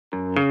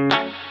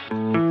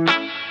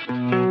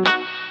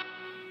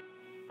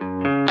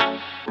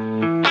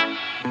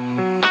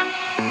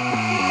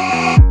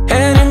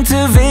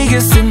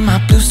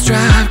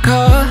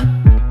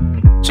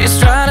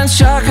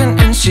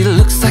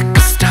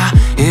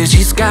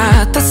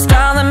got the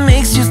style that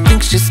makes you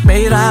think she's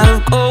made out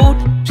of gold.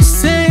 She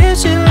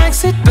says she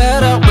likes it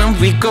better when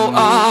we go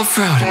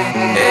off-road.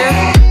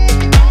 Yeah.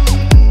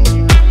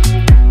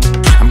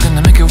 I'm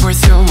gonna make it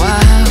worth your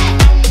while.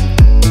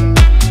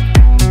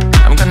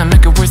 I'm gonna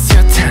make it worth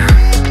your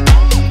time.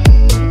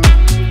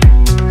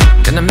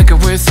 Gonna make it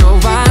worth your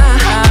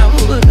while.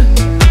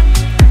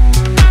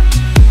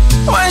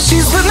 When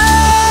she's with me,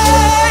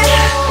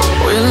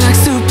 we're like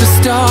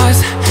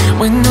superstars.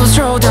 Windows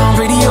roll down,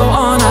 radio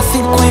on. I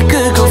think we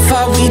could go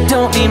far. We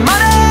don't need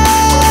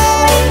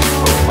money,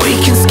 we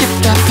can skip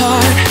that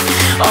part.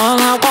 All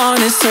I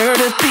want is her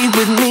to be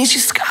with me.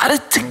 She's got a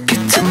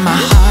ticket to my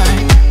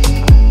heart.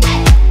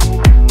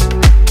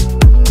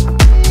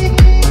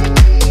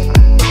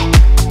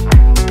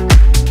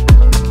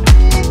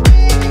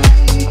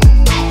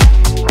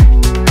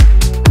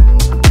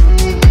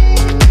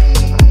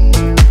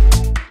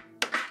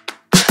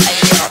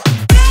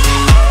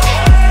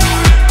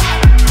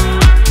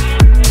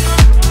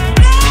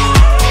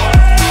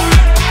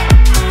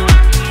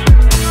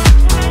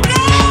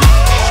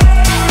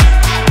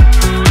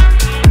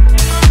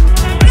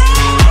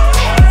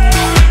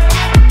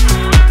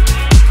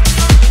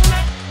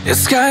 The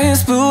sky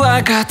is blue,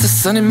 I got the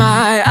sun in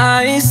my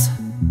eyes.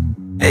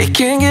 It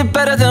can't get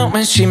better than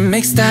when she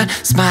makes that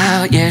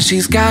smile. Yeah,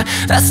 she's got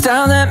that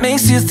style that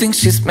makes you think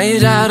she's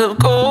made out of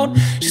gold.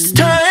 She's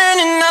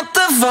turning up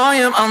the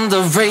volume on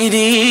the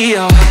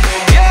radio.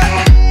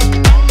 Yeah.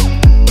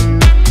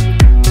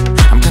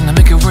 I'm gonna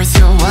make it worth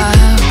your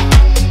while.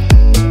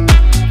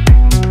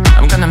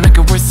 I'm gonna make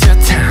it worth your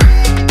time.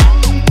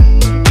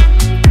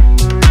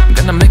 I'm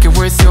gonna make it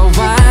worth your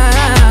while.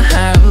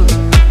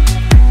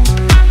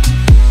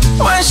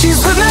 When she's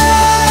with me,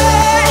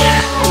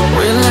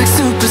 we're like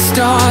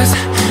superstars.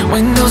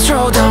 Windows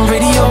roll down,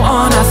 radio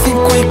on. I think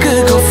we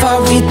could go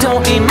far. We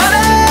don't need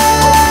money,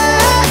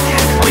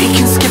 we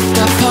can skip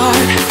that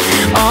part.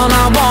 All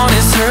I want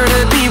is her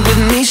to be with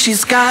me.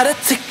 She's got a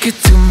ticket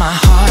to my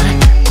heart.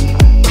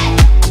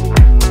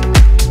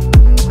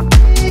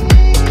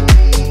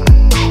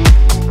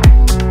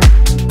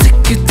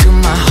 Ticket to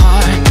my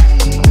heart.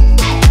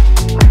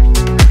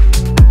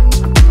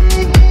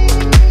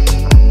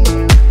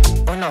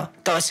 Uno,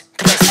 dos,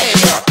 tres,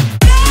 yo.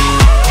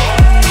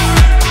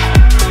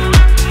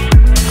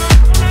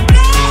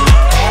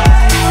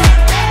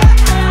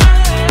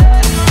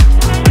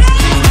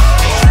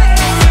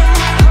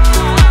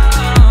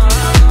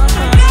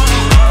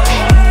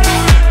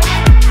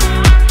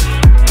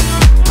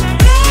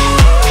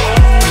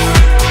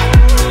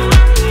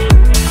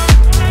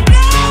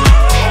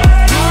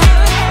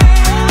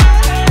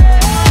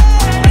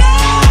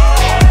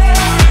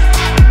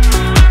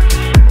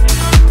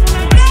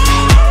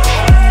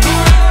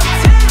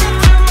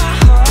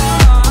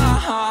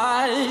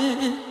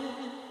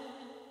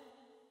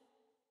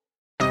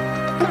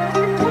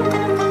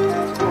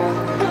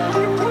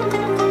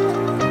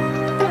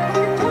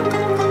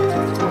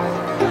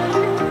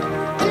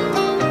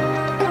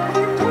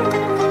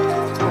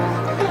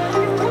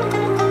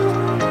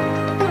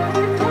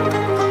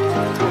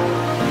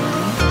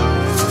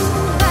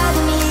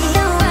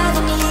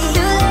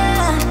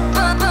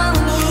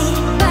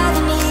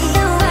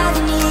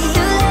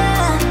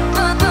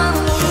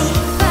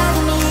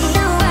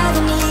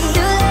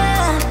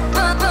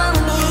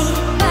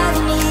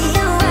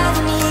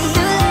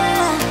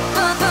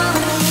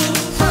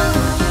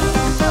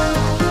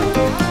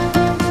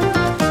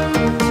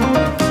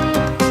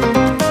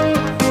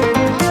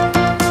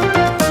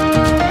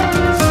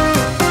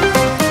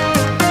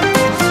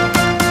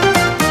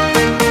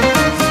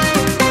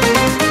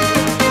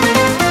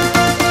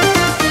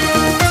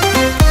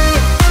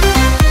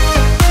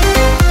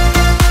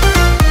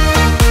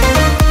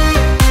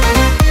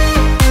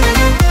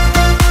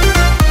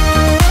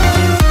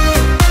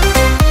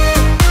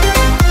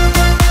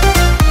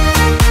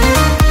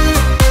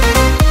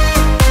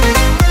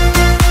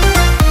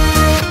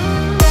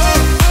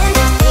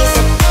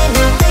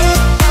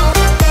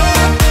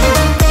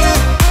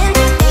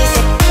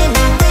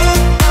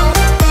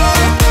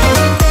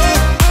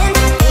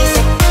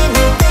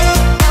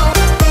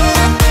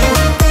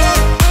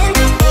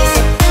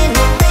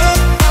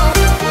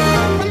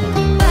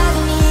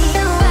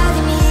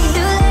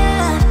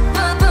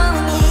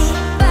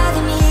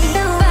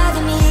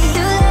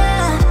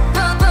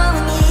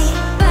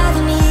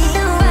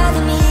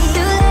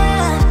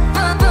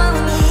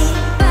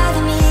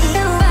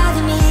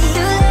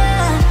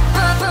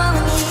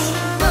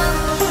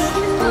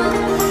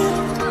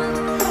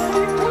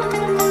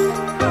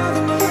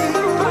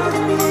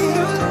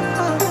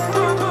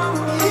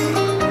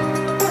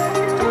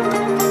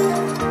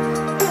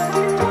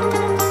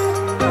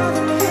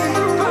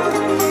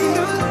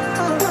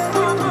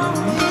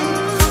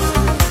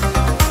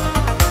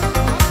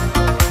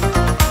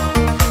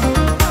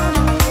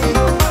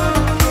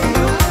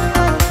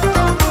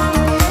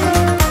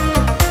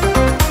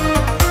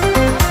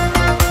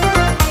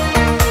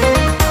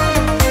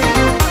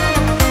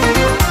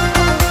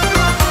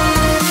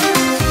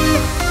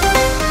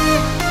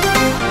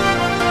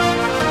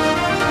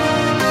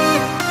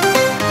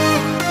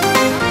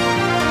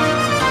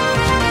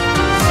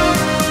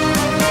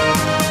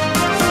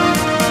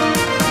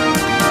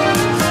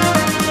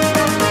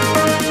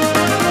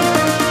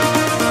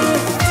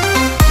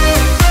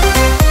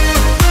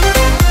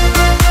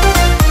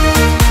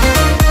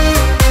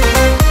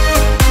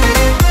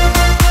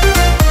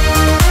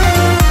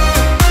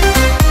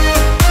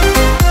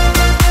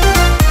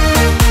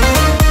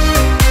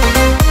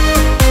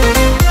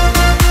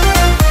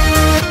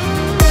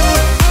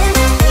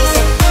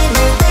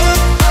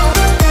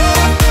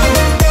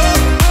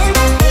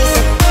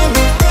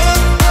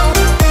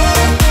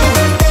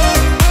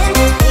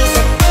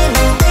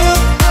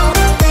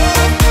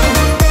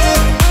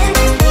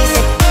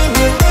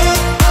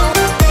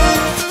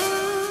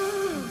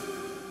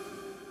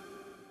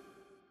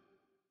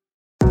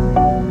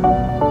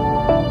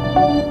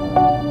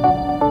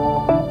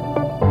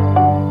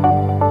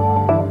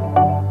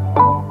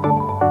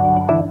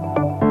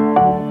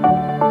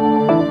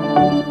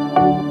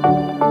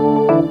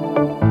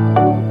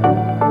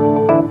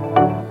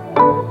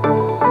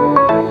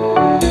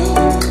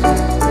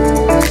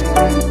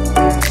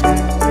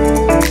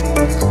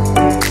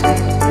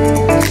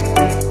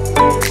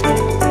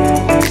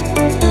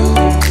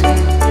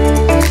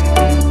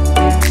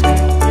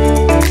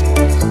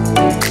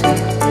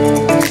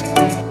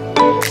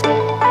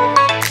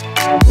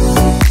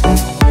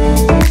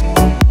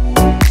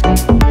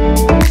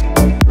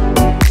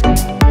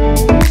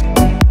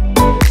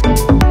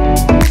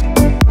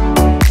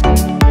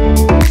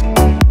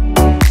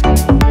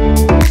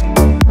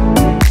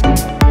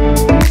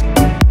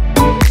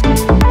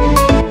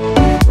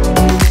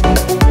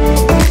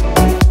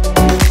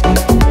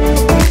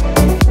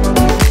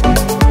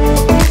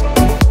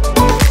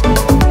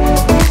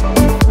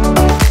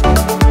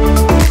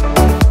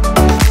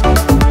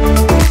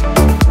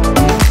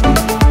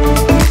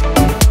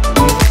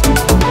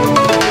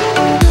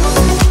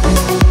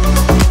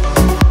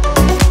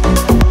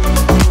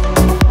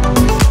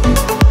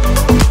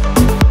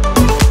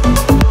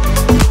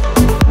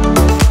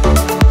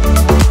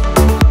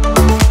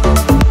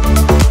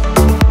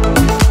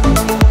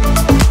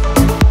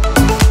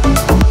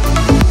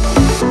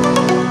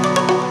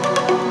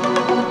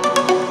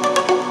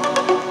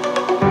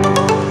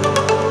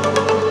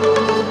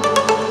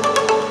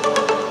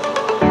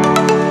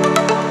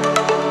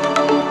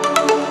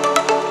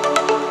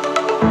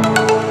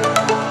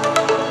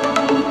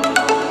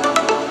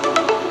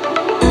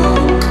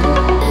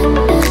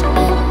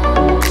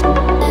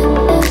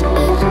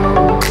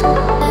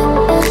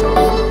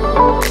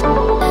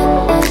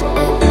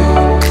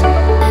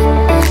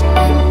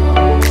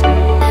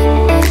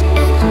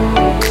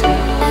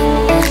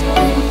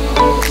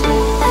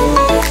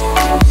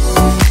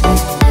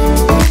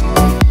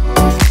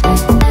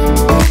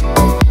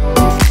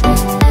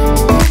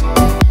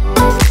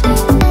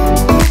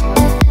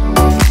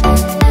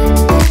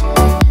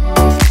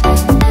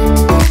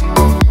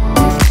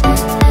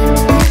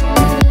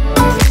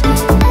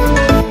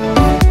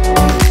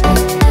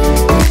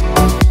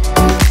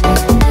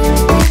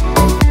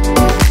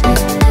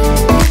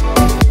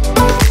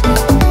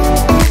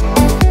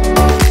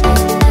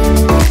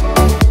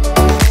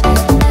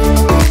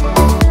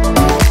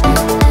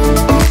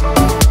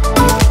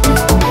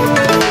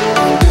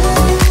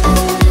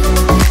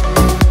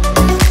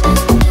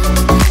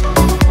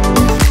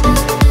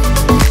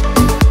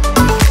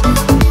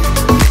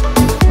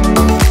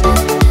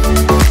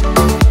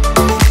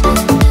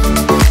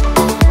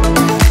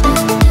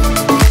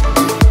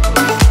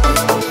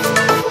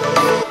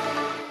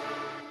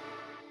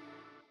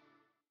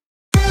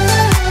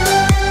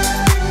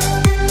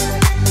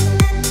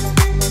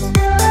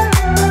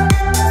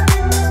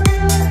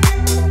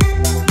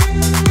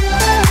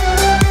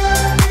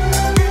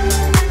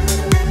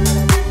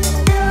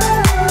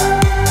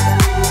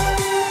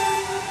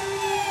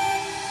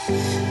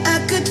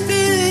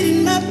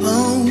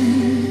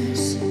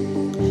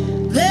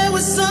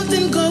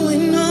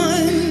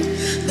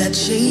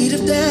 shade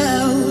of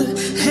doubt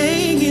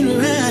hanging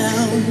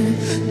around.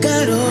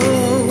 Got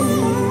old.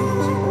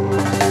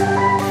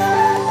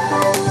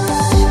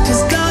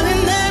 'Cause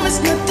darling, there is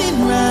nothing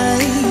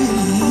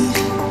right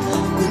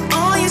when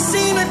all you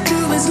seem to do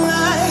is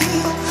lie.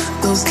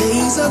 Those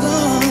days are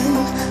gone.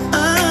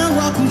 I'm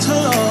walking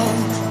tall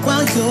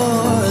while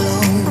you're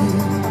alone.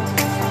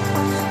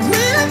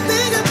 When I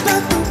think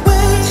about the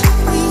way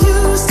we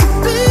used to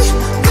be,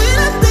 when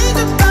I think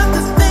about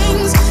the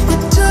things you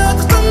took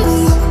from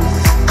me,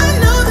 I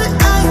know that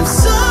I am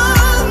so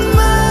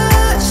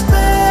much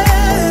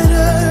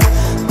better,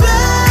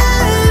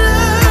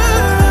 better.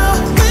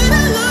 When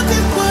I look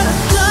at what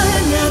I've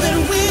done now that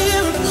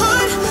we're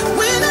apart,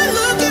 when I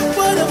look at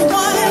what I've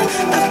won,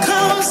 I've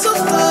come so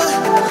far.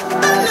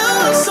 I know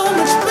I'm so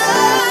much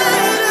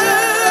better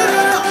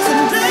off,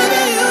 and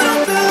baby, you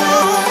don't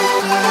belong.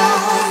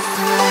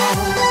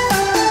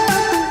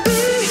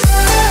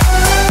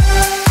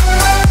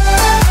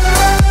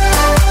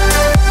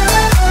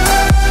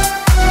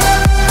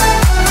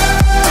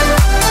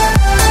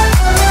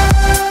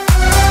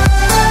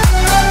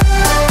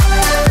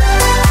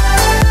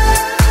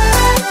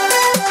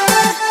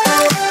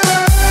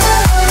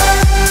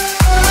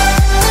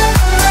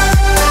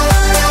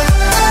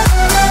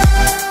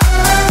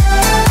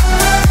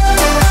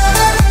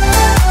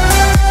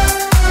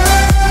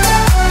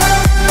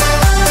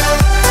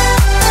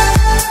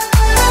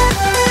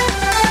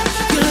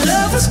 Your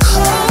love was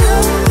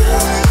cold,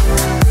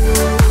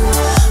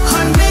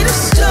 heart made of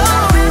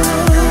stone,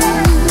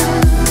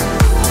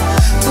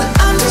 but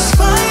I'm just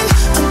fine.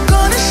 I'm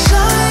gonna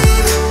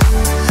shine.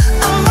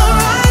 I'm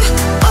alright,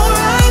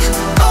 alright,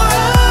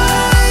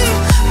 alright.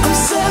 I'm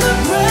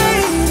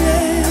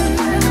celebrating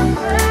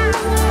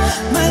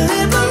my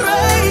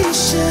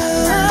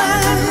liberation.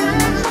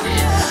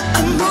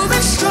 I'm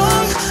moving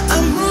strong.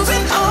 I'm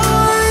moving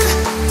on.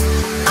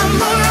 I'm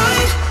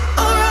alright,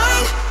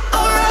 alright,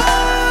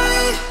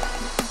 alright.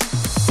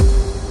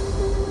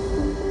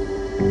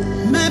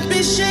 Might be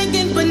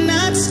shaken but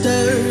not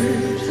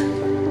stirred.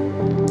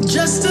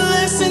 Just a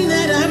lesson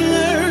that I've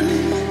learned.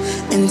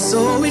 And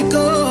so it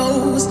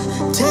goes.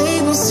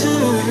 Tables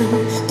turn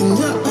and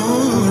you're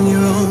on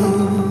your own.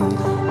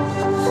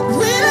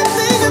 When I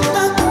think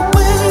about the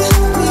way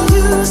we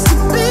used to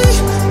be,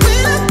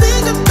 when I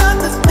think about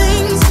the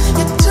things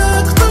you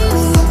took from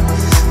me,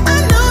 I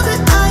know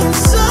that I am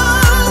so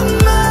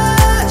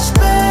much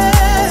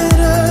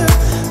better,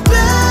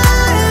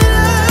 better.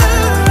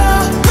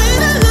 When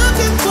I look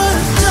at what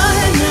I've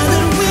done now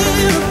that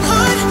we're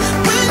apart,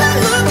 when I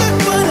look at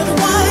what I've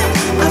won,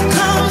 I've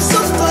come so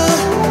far.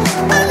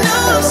 I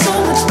know I'm so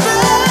much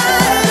better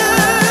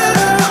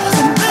off,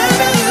 and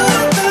baby, you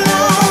don't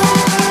belong.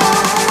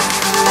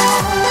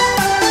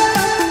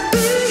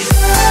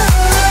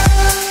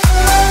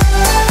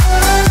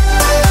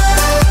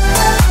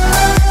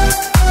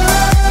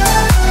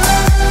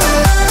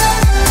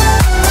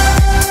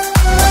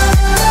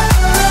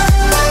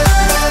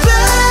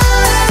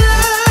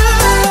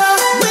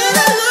 When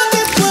I look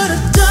at what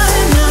I've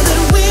done now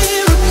that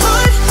we're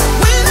apart,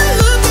 when I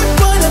look at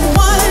what I've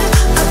won,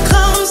 I've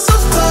come so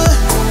far.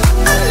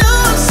 I know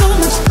I'm so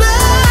much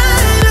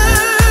better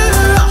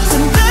off,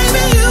 and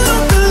baby, you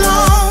don't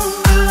belong.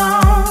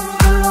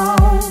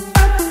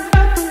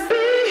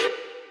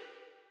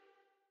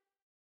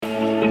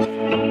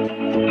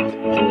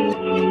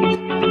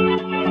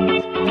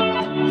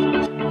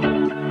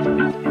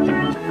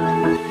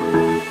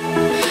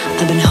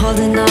 I've been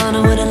holding on, I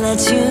wouldn't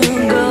let you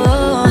go.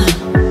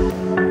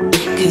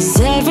 'Cause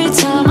every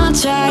time I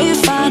try, you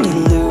find a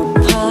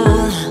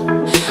loophole.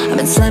 I've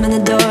been slamming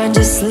the door and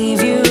just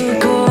leave you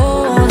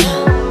cold.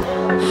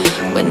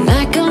 When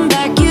I come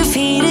back, you've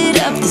heated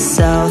up the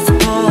South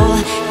Pole.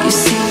 You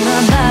see my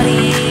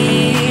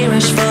body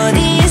rush for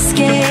the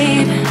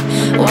escape,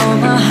 while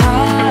my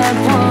heart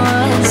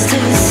wants to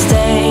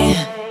stay.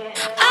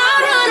 I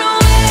run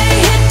away,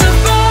 hit the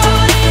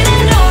road in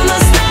an old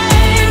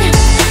Mustang,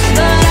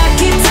 but I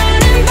keep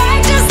turning back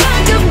just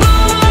like a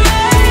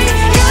boomerang.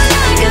 You're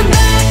like a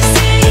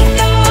backseat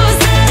ghost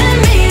telling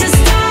me to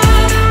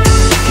stop.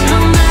 No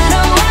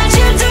matter what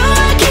you do,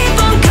 I keep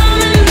on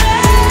coming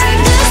back,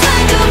 just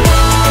like a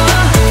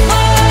boomerang,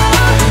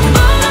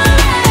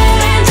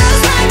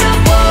 just like a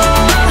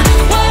boomerang,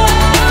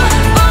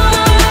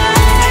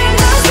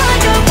 just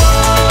like a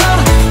boomerang.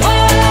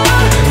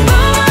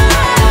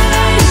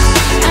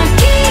 I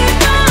keep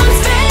on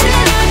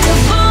spinning like a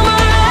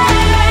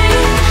boomerang.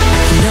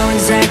 You know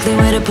exactly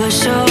where to push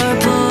or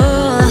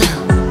pull,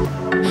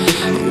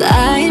 and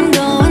I am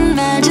going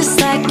mad just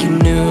like you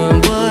knew I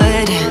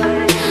would.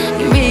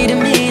 You're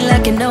reading me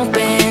like an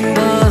open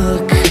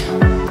book.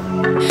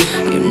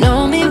 You know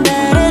me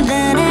better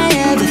than I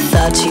ever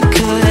thought you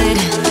could.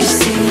 You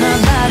see my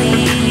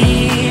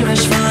body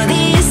rush for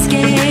the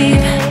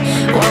escape,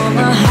 while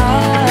my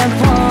heart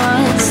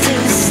wants to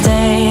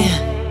stay.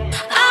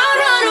 I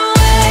run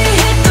away,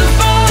 hit the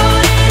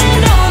road in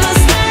an old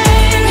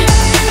Mustang,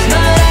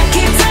 but I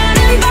keep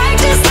turning back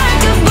just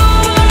like a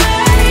boomerang.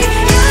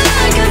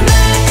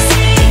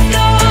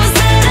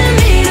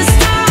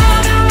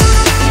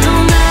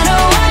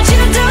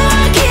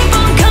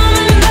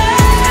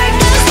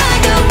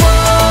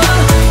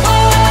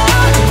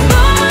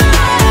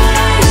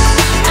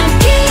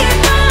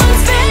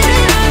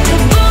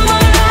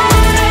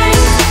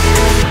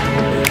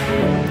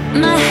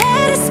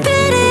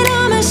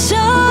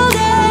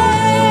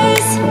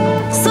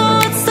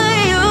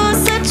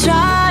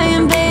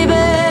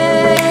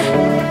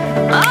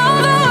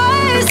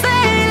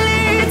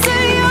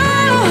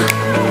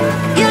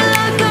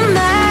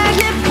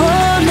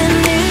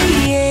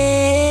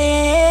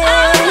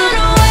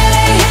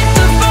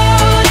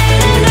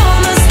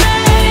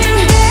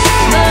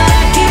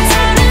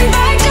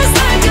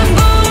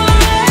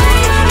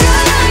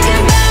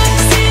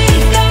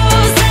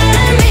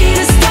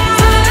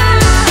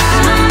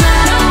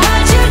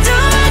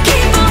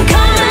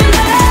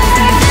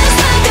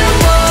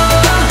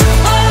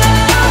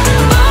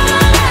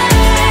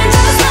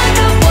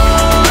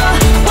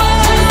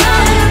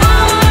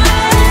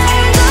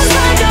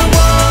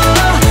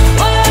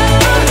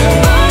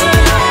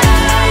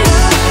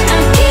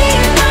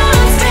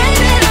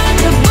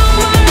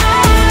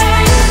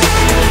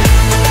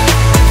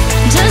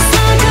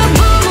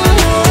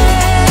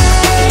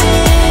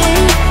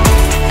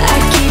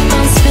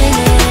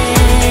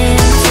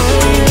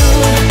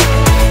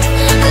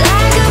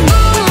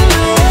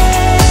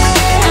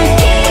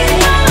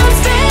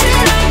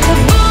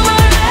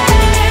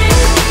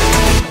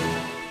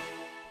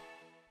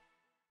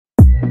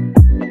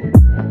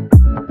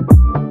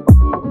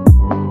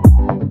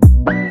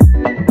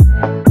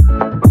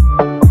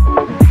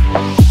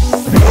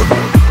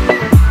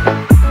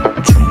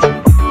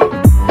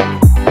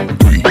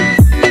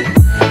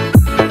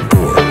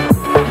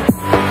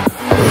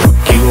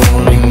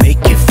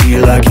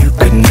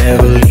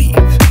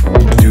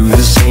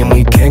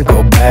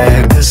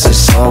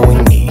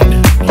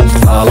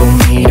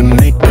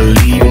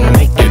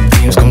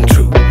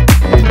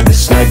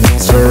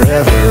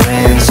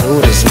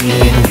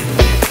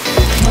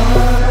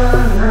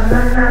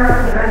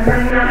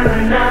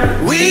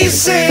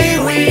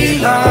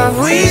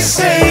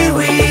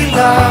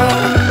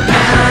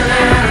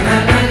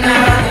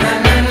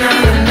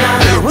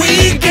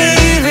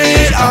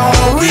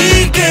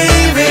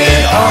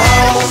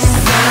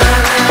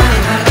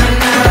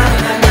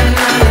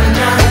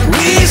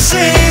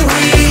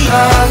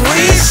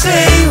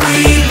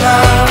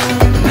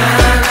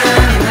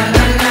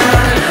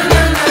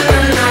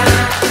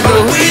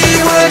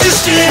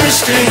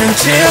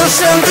 until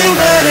something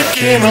better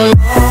came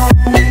along.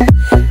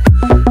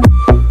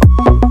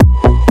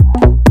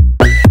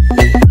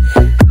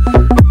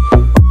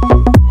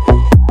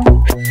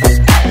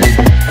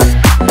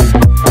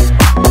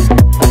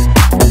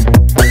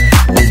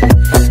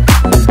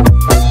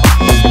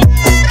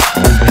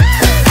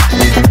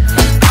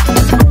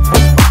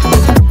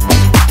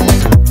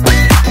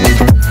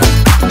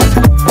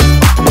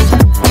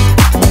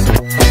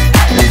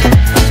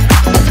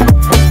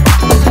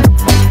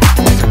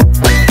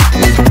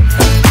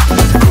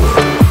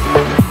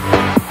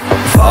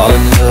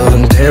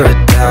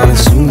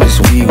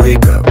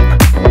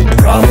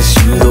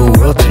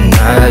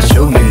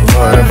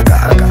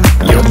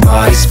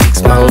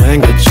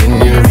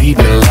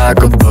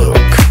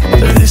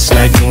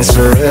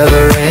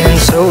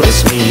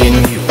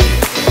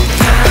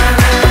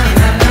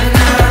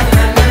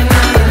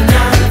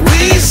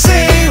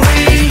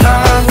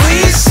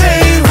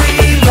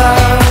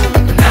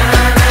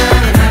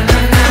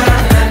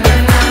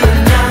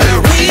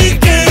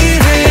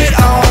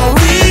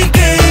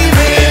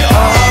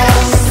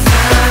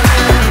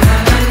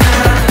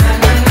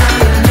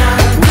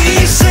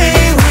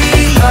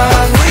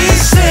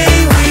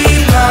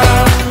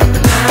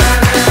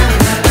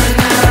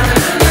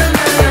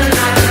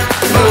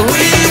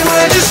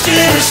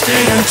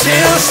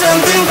 Until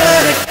something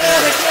better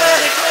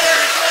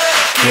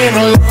came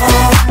along.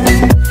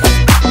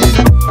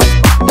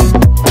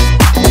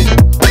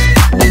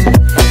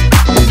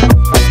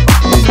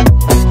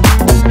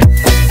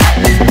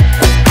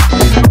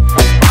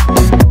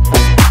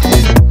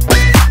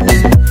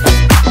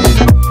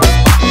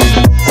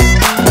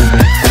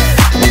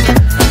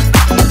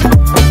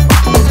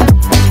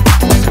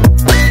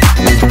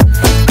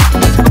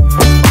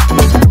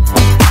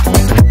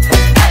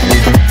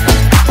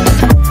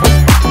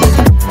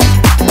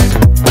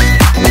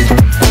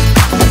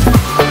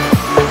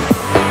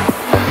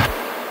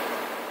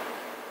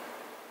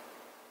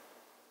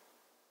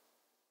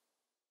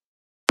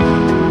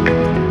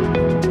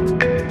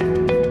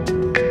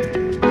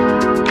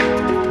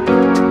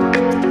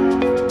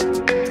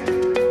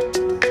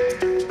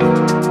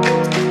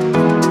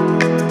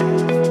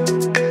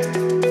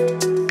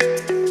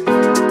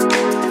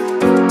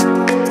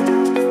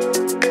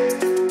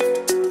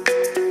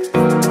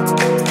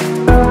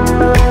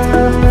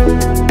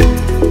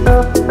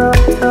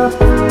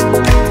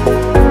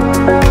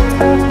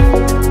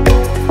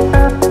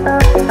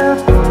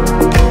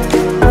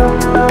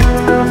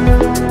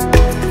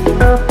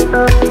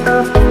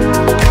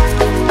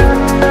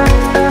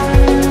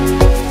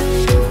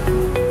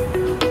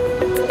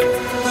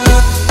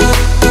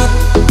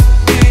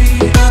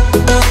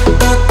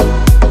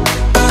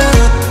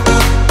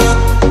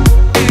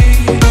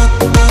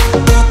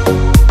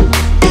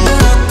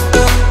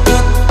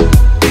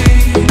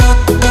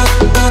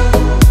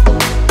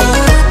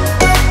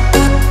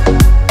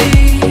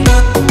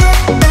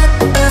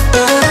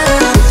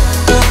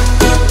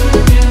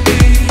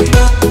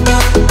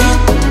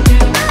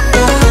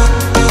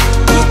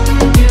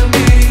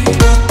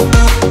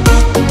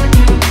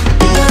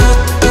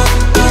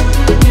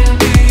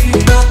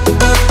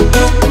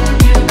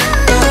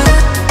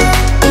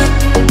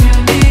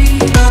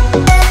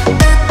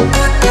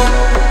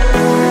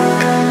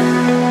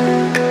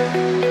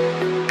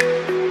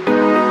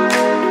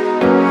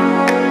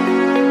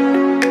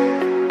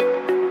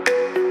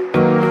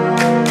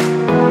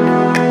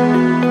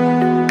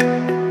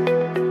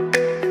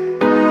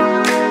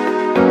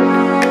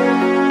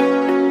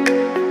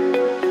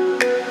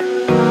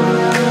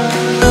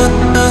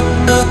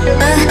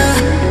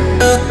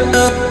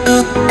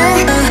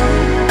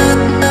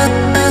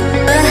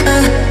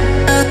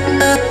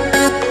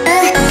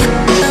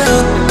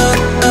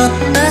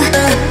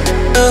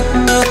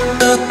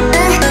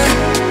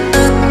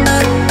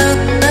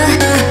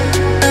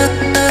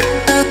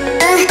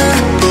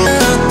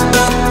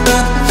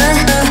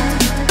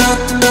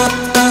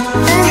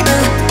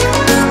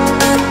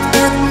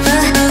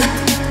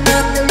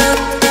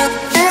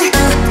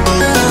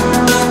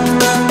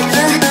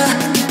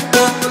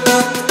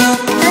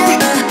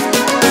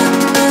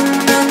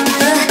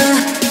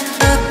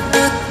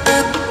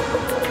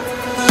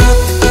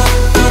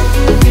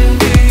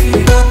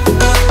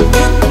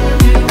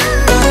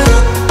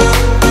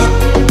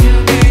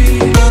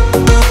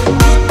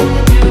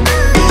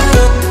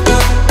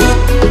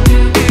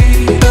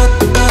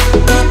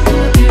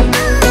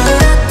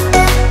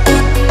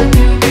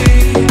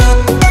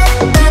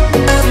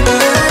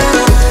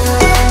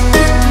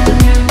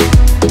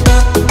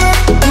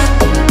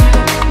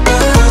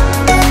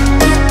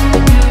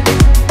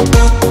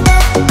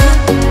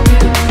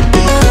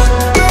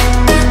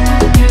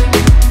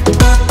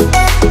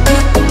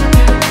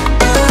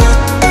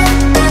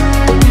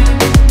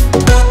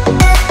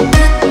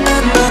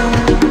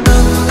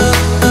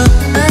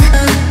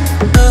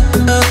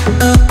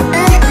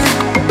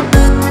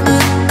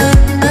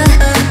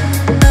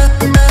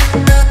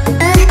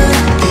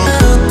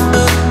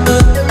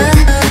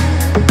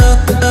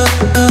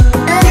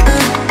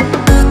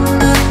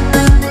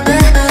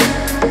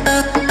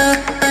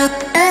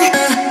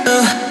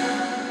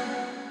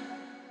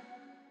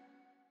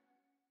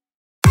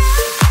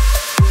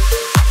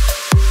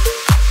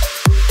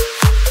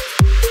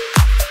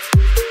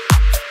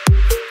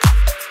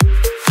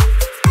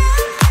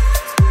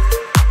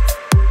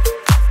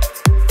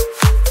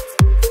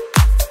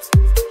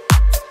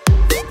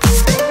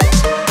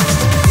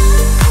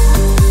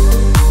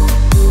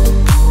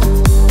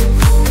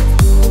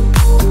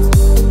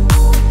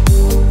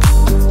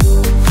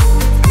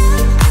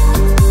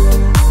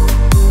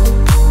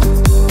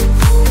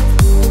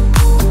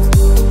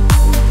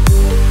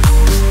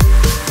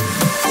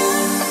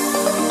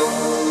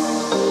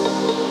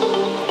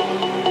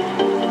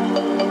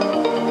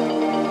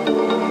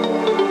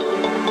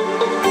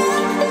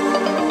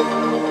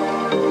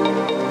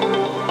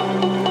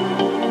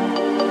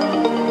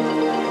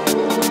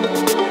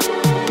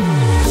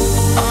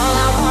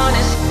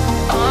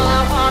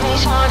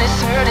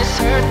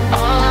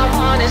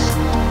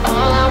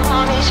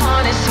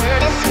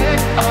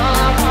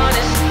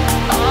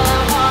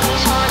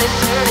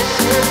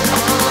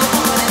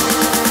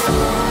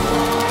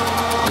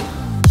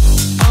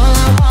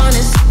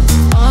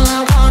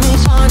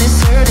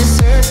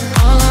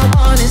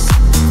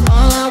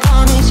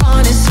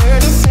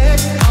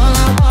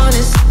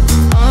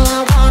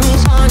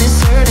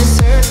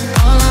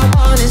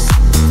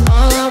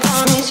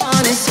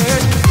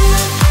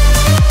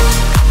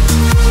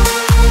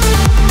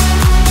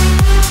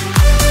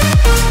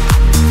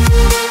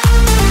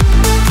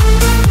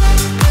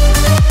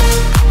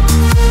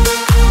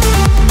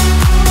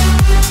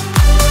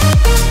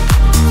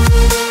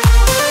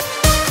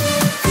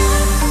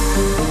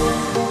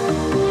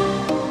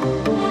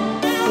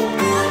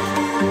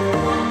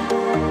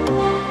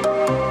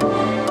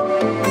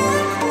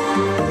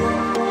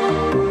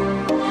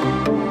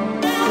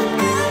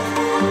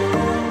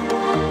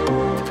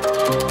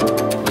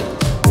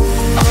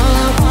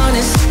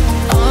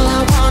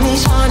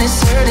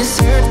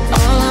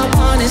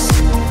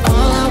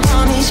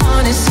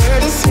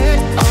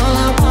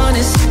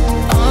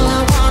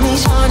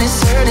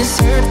 is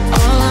hurt.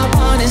 All I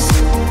want is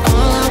hurt,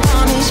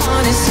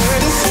 is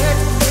hurt.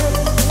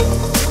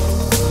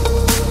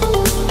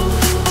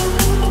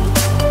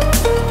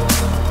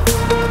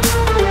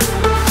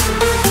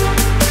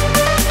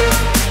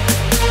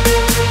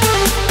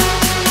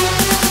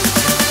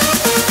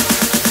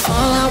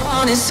 All I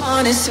want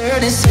is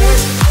hurt, is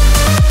hurt.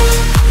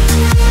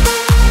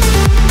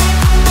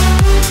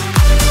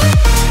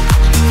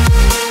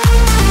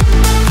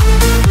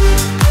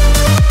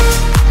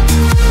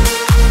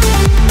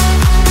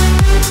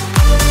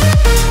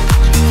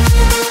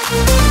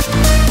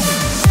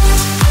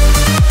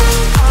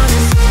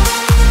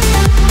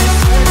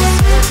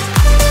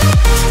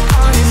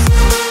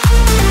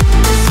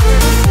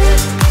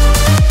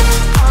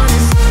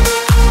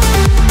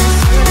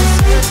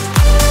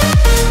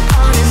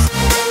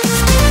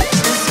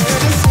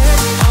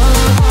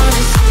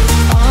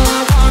 All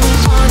I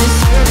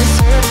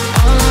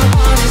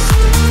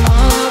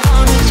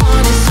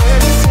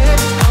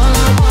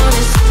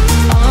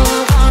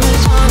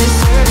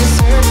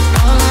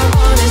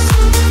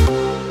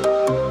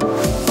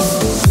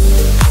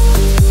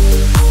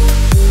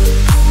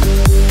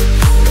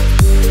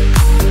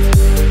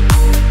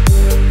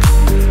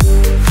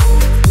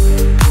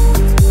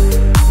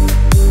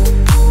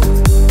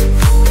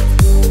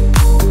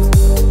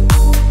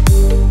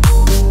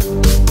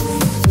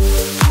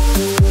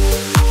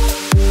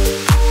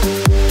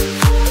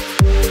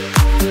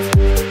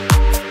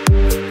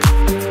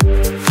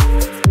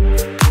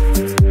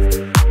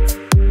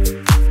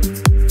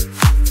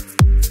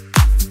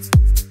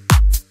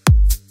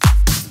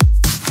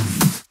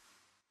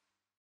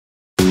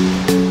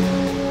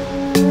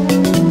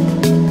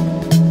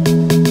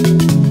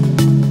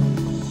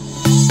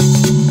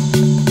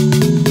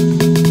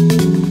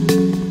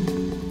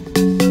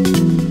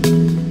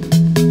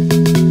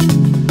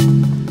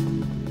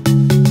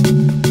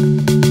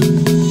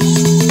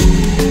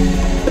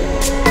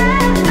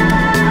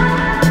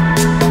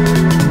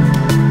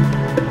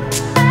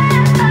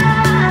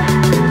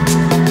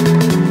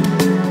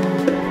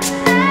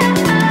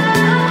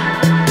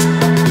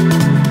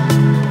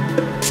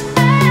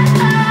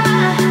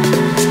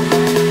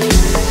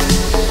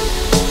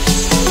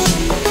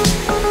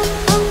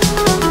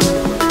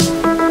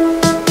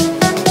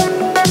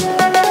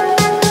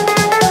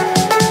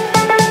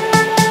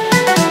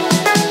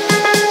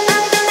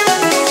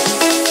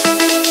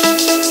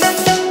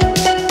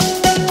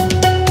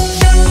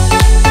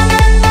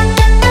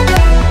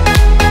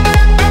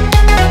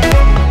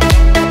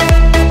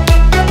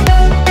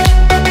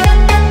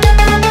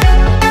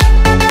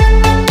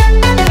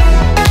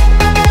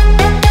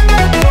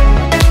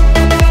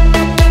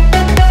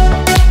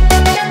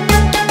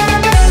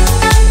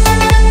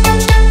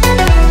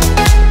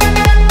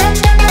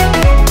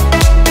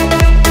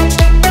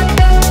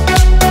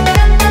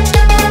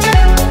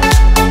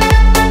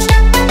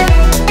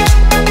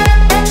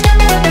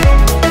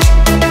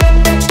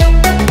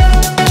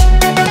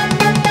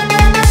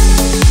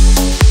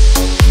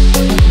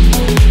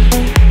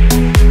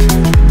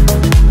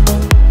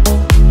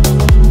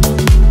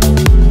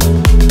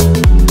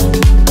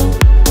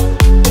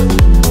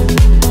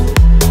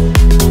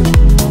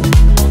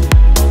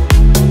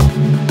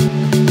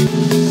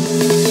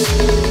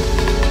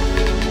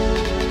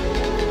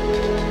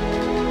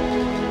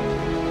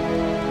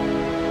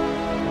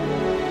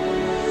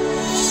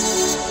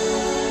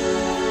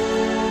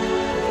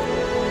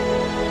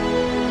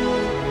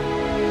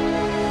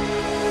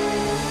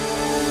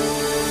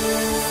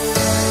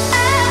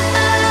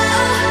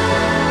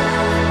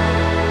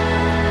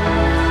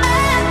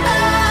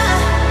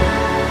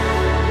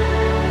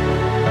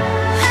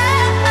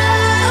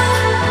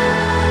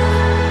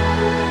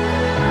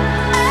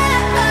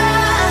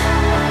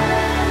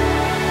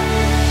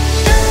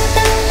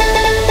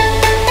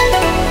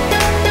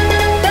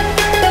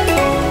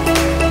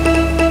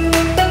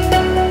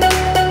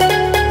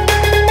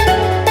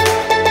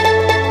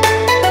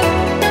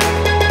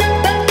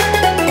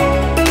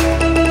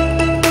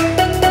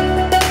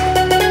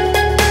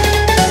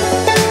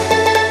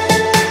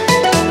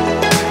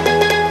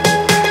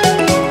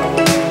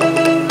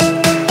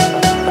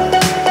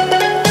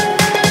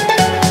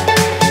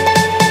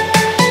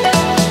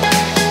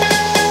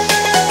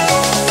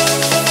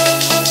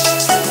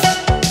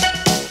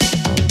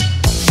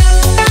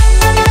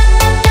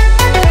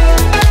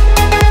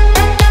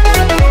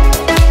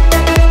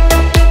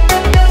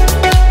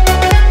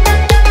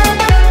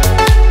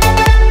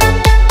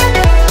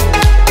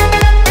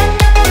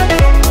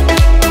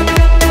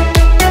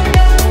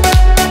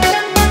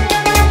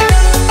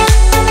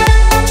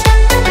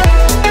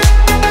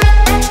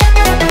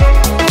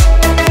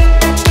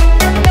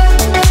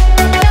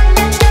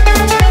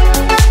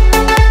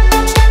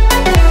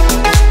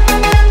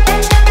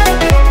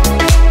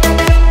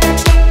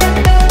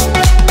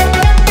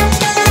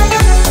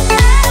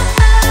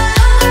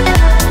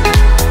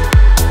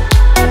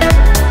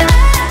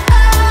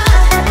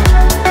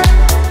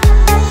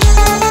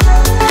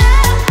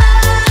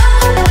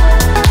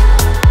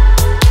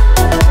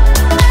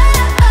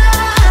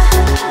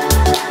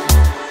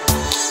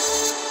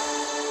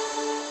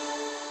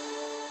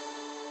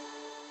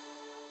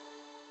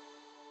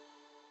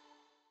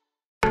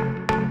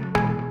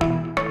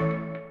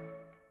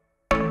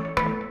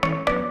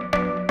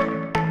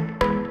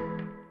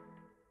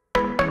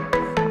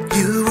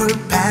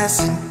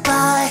passing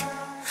by,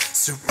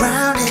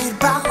 surrounded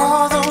by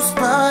all those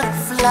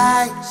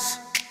butterflies.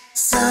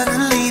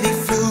 Suddenly they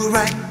flew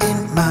right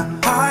in my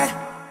heart.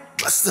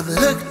 Must have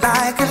looked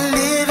like a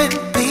living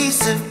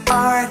piece of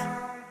art.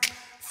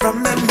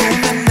 From that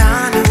moment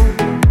I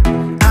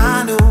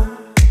knew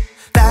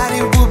that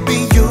it would be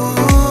you.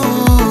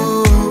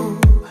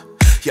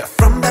 Yeah,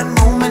 from that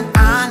moment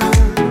I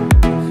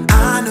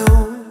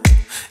knew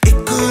it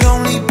could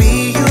only be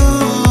you.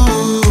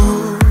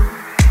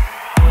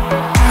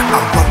 I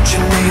wrote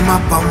your name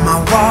up on my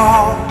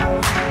wall,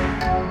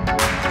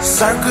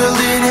 circled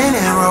in an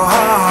arrow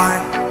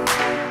heart.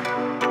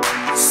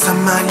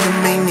 Somehow you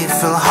made me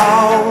feel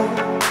whole.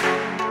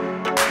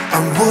 I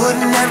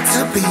wouldn't have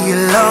to be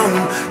alone.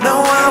 No,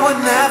 I would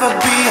never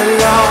be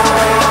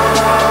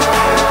alone.